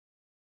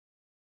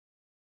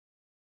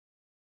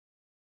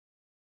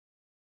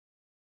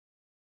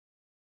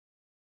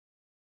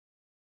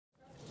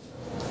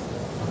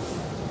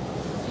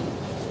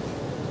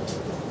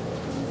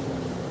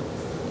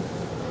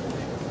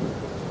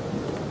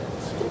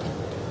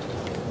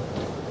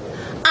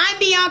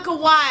Bianca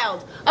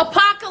Wild.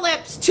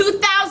 Apocalypse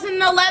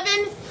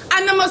 2011.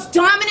 I'm the most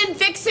dominant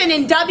vixen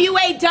in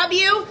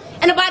WAW.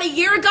 And about a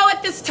year ago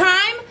at this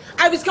time,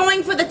 I was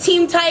going for the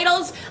team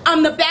titles.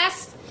 I'm the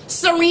best.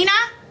 Sarina,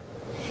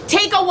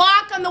 take a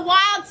walk on the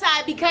wild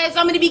side because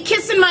I'm going to be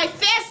kissing my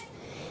fist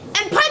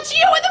and punching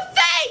you in the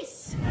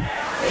face.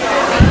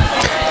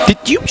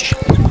 Did you?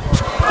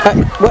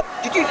 What?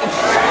 Did you?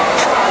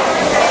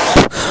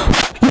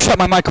 You shut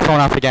my microphone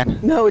off again.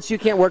 No, it's you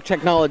can't work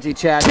technology,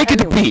 Chad. Take it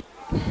to Pete.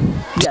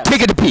 Yes.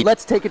 Take it to Pete.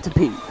 Let's take it to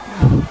Pete.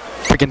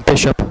 Freaking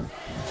Bishop.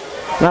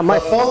 Not my.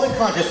 The following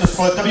contest is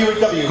for the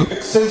WAW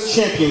Vixens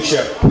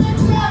Championship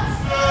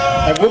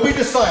and will be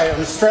decided on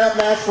the strap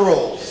match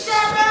rules.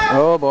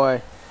 Oh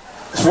boy.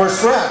 Where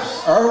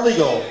straps are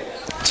illegal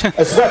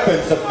as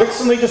weapons of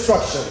vixenly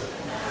destruction.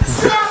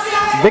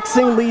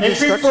 Vixenly Entry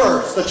destruction.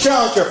 first, the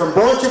challenger from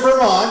Burlington,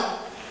 Vermont,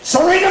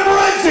 Sarina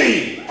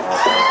Morency.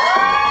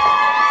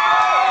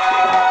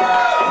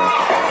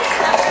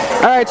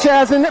 All right,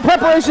 Chaz, in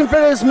preparation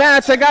for this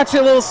match, I got you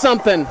a little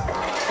something.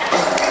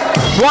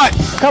 What?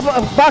 A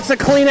box of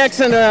Kleenex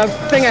and a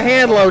thing of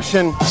hand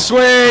lotion.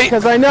 Sweet.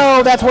 Because I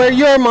know that's where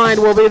your mind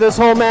will be this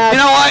whole match. You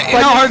know what? You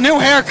know, her new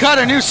haircut,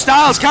 her new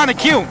style is kind of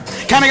cute.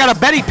 Kind of got a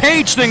Betty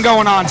Page thing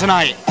going on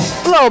tonight.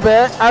 A little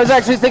bit. I was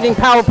actually thinking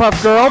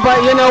Powerpuff Girl,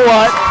 but you know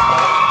what?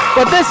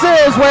 But this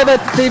is where the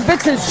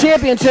Vixens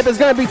Championship is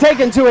going to be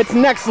taken to its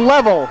next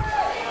level.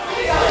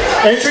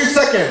 Entry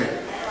second,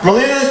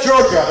 Atlanta,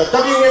 Georgia, the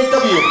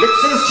WAW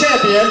Vixens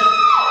Champion,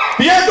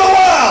 Bianca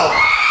Wild.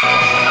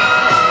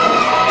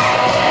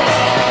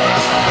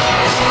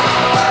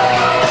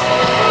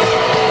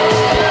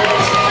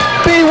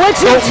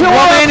 The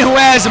woman who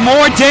has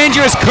more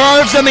dangerous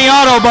curves than the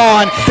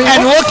Autobahn,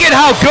 and look at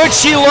how good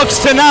she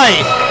looks tonight.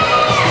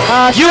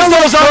 Use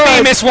those on me,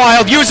 Miss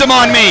Wild. Use them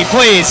on me,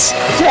 please.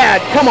 Chad,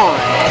 come on.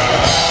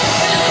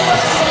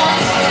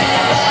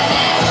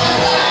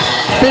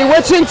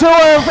 Bewitching to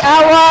her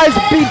allies,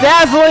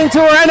 bedazzling to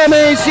her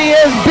enemies. She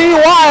is B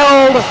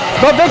Wild,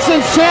 the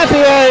Vixens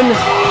champion.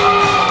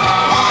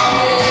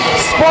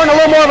 Sporting a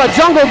little more of a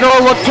Jungle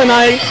Girl look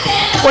tonight.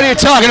 What are you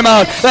talking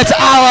about? That's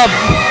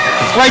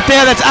right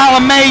there, that's Ala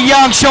Mae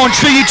Young showing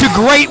tribute to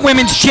great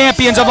women's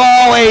champions of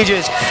all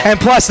ages. And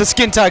plus, the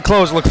skin-tight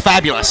clothes look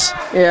fabulous.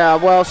 Yeah,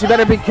 well, she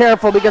better be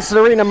careful because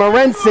Sarina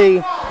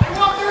Morency,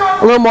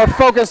 a little more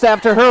focused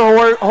after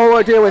her whole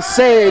ordeal with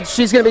Sage.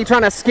 She's going to be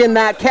trying to skin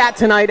that cat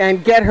tonight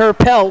and get her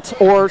pelt,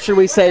 or should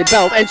we say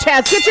belt. And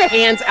Chaz, get your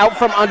hands out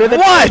from under the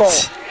table.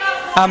 What?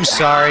 I'm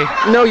sorry.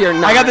 No, you're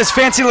not. I got this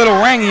fancy little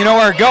ring. You know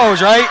where it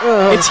goes, right?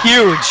 It's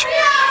huge.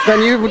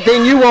 Then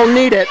you won't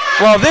need it.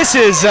 Well, this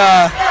is...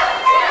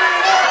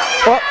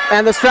 Oh,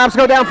 and the straps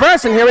go down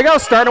first, and here we go,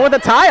 starting with a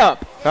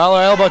tie-up.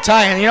 Collar elbow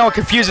tie, and you know what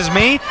confuses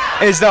me?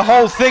 Is the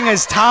whole thing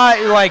is tie,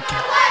 like,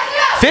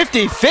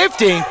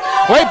 50-50.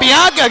 Wait,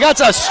 Bianca got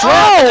a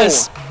strap and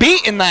is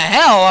beating the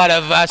hell out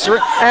of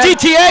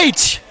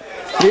DTH.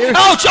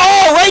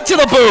 Oh, right to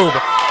the boob.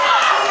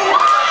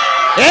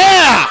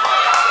 Yeah.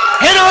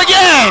 Hit her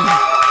again.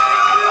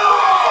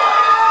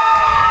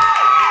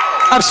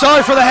 I'm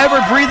sorry for the heavy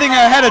breathing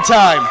ahead of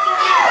time.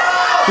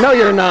 No,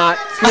 you're not.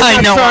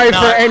 I'm not sorry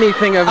for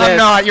anything of this. I'm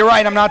not. You're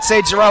right. I'm not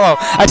Sage Zarello.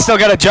 I still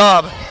got a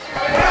job.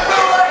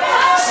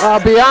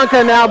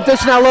 Bianca now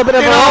dishing out a little bit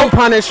of her own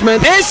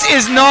punishment. This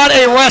is not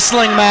a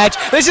wrestling match.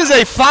 This is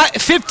a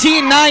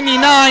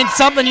 $15.99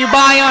 something you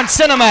buy on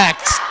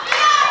Cinemax.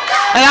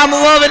 And I'm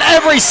loving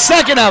every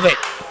second of it.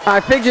 I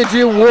figured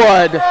you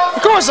would.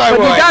 Of course I would.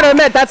 But you got to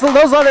admit,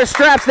 those other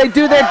straps, they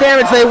do their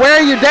damage. They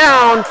wear you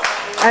down.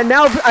 And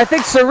now I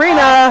think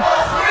Sarina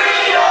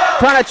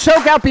trying to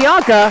choke out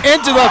Bianca.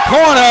 Into the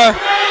corner.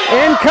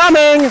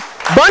 Incoming.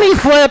 Bunny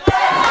flip.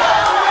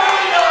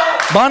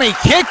 Bunny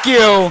kick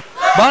you.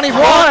 Bunny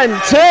 1,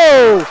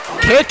 2.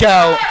 Kick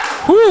out.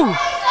 Whew.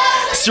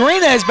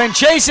 Sarina has been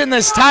chasing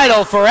this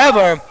title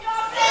forever.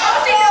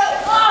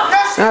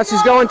 Now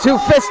she's going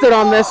two-fisted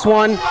on this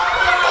one.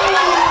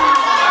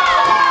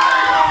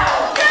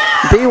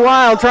 B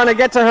Wild trying to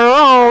get to her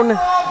own.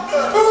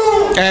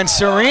 And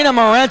Sarina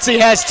Morency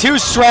has two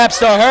straps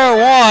to her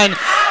one,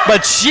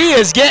 but she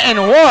is getting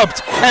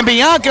whooped. And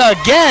Bianca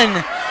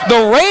again,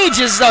 the rage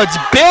is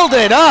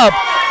building up.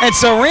 And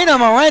Sarina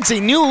Morency,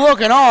 new look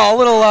and all, a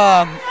little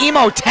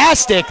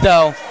emo-tastic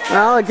though.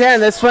 Well, again,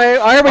 this way.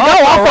 Oh, here we go,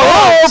 off the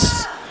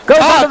ropes. Goes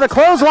under the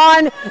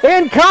clothesline.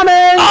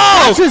 Incoming.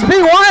 Oh! Catches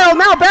B Wild,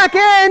 now back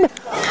in.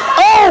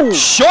 Oh!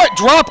 Short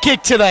drop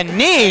kick to the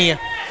knee.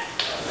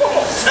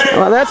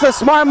 Well, that's a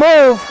smart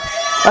move.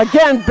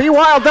 Again, B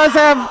Wild does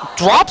have...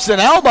 Drops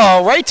an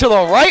elbow right to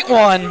the right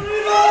one.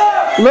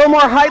 A little more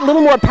height, a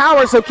little more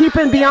power, so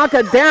keeping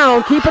Bianca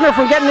down, keeping her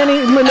from getting any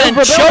maneuverability.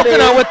 And choking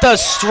her with the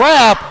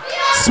strap.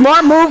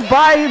 Smart move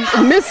by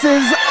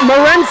Mrs.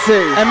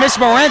 Morency. And Miss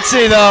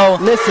Morency, though.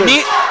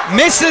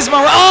 Mrs.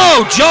 Morency.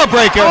 Oh,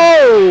 jawbreaker.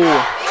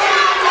 Oh.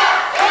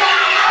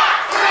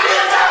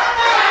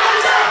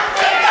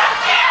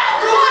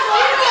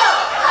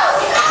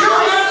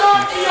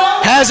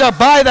 Has her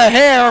by the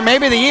hair, or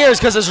maybe the ears,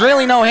 because there's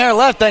really no hair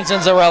left, thanks to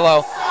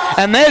Zarello.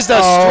 And there's the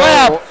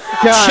strap.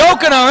 God.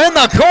 Choking her in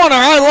the corner.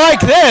 I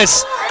like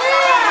this.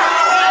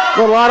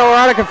 A little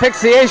autoerotic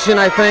asphyxiation,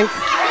 I think.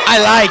 I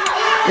like.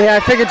 Yeah, I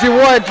figured you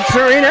would.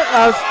 Sarina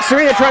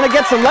trying to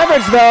get some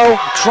leverage, though.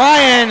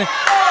 Trying.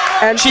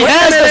 And she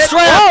has the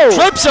strap. Whoa.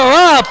 Trips her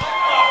up.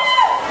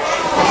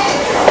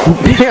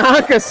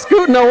 Bianca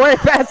scooting away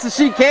fast as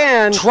she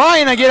can.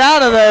 Trying to get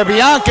out of there.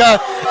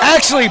 Bianca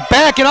actually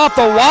backing off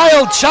the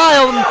Wild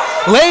Child.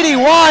 Lady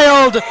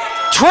Wild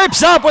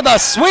trips up with a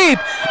sweep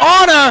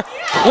on her.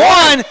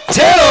 1,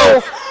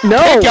 2.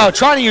 No. Kick out,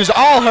 trying to use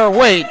all her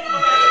weight.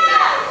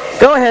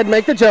 Go ahead,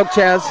 make the joke,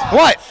 Chaz.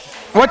 What?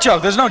 What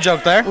joke? There's no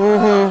joke there.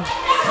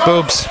 Mm-hmm.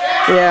 Boobs.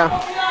 Yeah.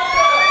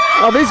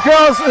 Oh, these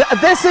girls,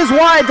 this is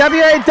why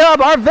WA Dub,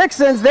 our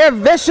Vixens, they're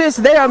vicious,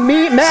 they are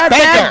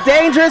mad,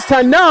 dangerous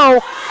to know.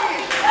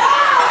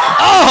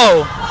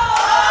 Oh!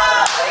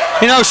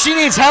 You know, she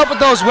needs help with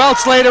those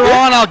welts later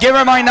on. I'll give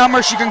her my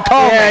number. She can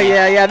call me.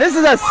 Yeah. This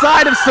is a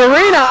side of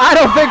Sarina I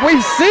don't think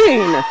we've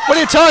seen. What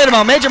are you talking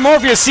about? Major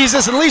Morpheus sees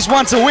this at least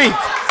once a week.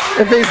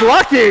 If he's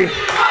lucky.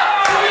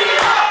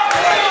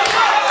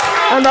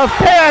 And the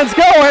fans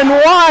going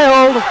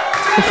wild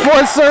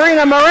for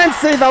Sarina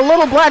Morency, the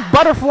little black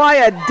butterfly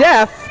of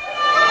death.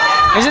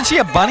 Isn't she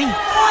a bunny?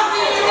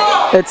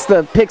 It's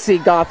the pixie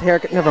goth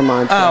haircut. Never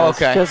mind. Oh,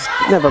 okay. Just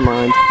never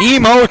mind.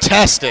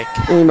 Emo-tastic.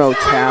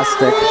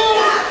 Emo-tastic.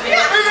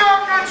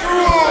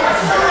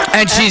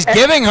 And she's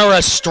giving her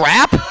a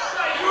strap?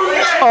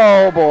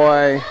 Oh,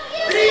 boy.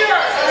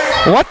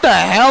 What the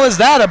hell is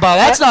that about?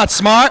 That's not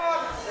smart.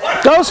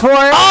 Goes for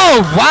it.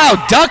 Oh,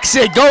 wow. Ducks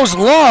it. Goes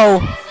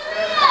low.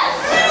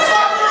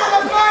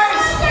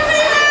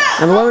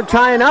 And we're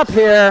tying up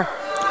here.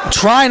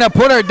 Trying to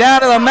put her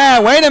down to the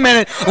mat. Wait a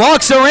minute.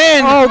 Locks her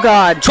in. Oh,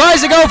 God.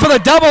 Tries to go for the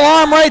double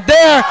arm right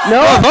there.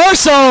 No.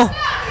 Reversal.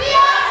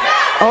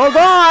 Hold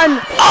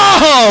on.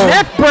 Oh.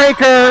 Neck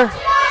breaker.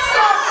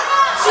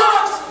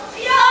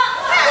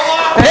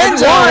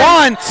 Pins her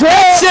 1, 2.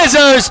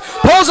 Scissors.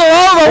 Pulls her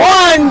over.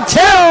 1,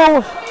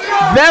 2.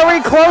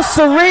 Very close.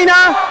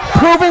 Sarina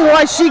proving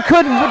why she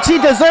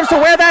deserves to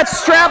wear that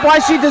strap, why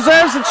she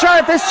deserves to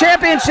chart this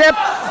championship.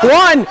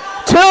 1,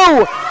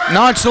 2.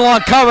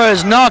 Nonchalant cover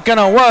is not going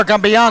to work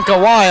on Bianca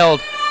Wild.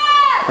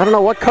 I don't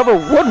know what cover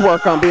would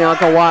work on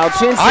Bianca Wild.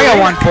 I got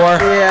one for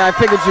her. Yeah, I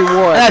figured you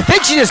would. And I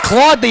think she just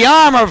clawed the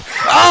arm of...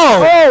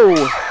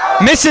 Oh!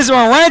 Mrs.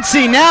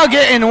 Morency now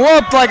getting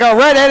whooped like a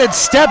red-headed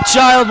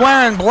stepchild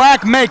wearing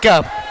black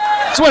makeup.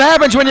 That's what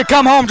happens when you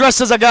come home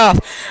dressed as a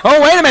goth.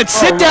 Oh, wait a minute.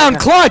 Sit-down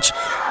clutch.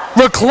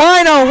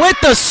 Recliner with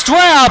the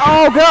strap.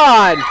 Oh,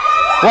 God.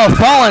 Well,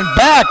 falling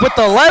back with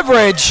the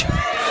leverage.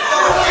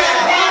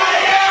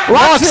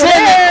 Locks it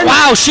in.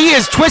 Wow, she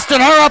is twisting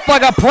her up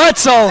like a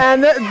pretzel.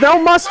 And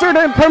no mustard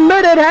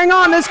permitted. Hang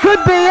on, this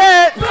could be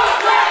it. 1,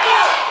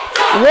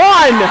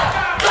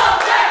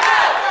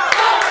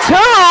 2.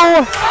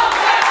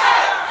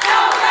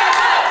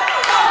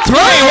 Three.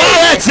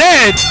 Wow, that's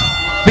it.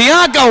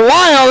 Bianca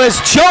Wild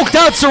has choked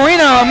out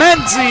Sarina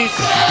Morency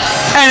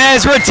and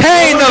has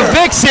retained the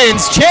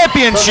Vixens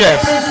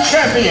Championship.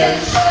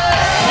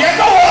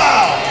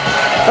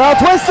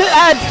 Twisted,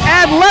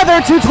 add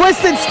leather to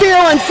Twisted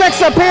Steel and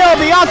Sex Appeal.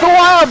 Bianca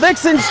Wild,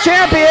 Vixens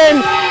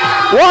champion,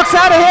 walks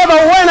out of here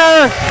the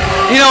winner.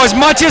 You know, as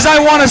much as I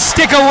want to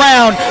stick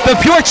around, the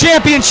Pure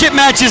Championship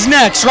match is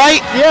next,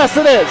 right? Yes,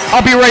 it is.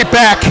 I'll be right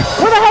back.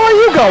 Where the hell are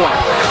you going?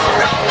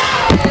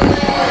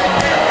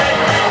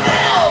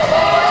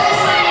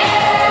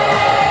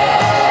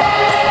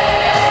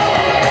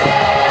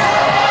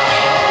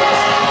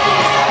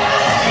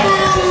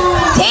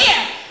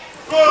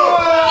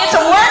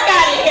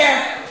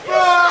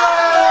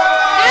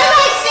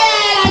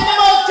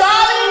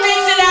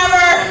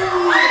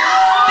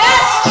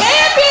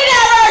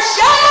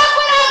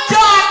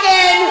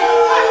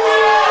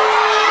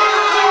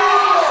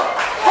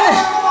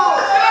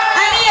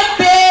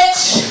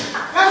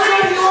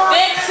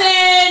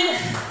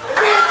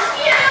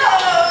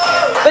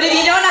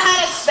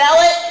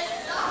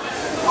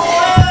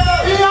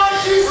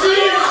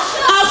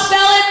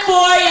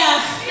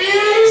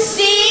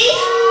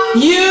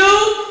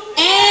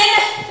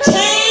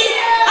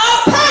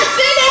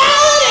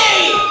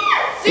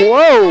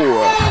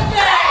 Whoa!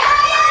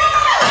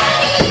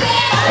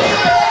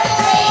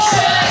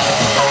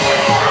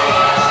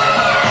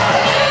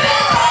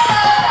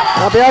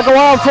 Now Bianca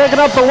Wild taking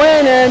up the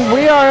win, and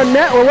we are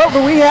what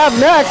do we have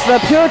next? The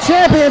Pure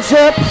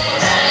Championship.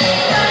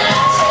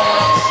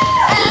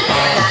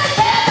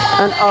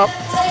 And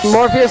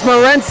Morpheus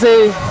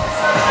Morency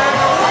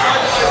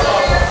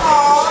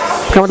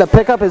coming to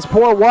pick up his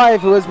poor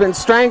wife who has been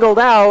strangled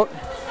out.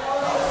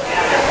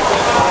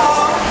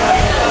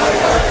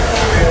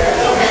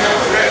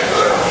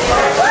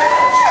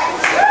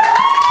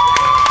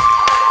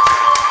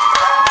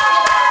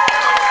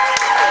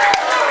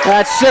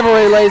 That's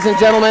chivalry, ladies and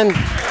gentlemen.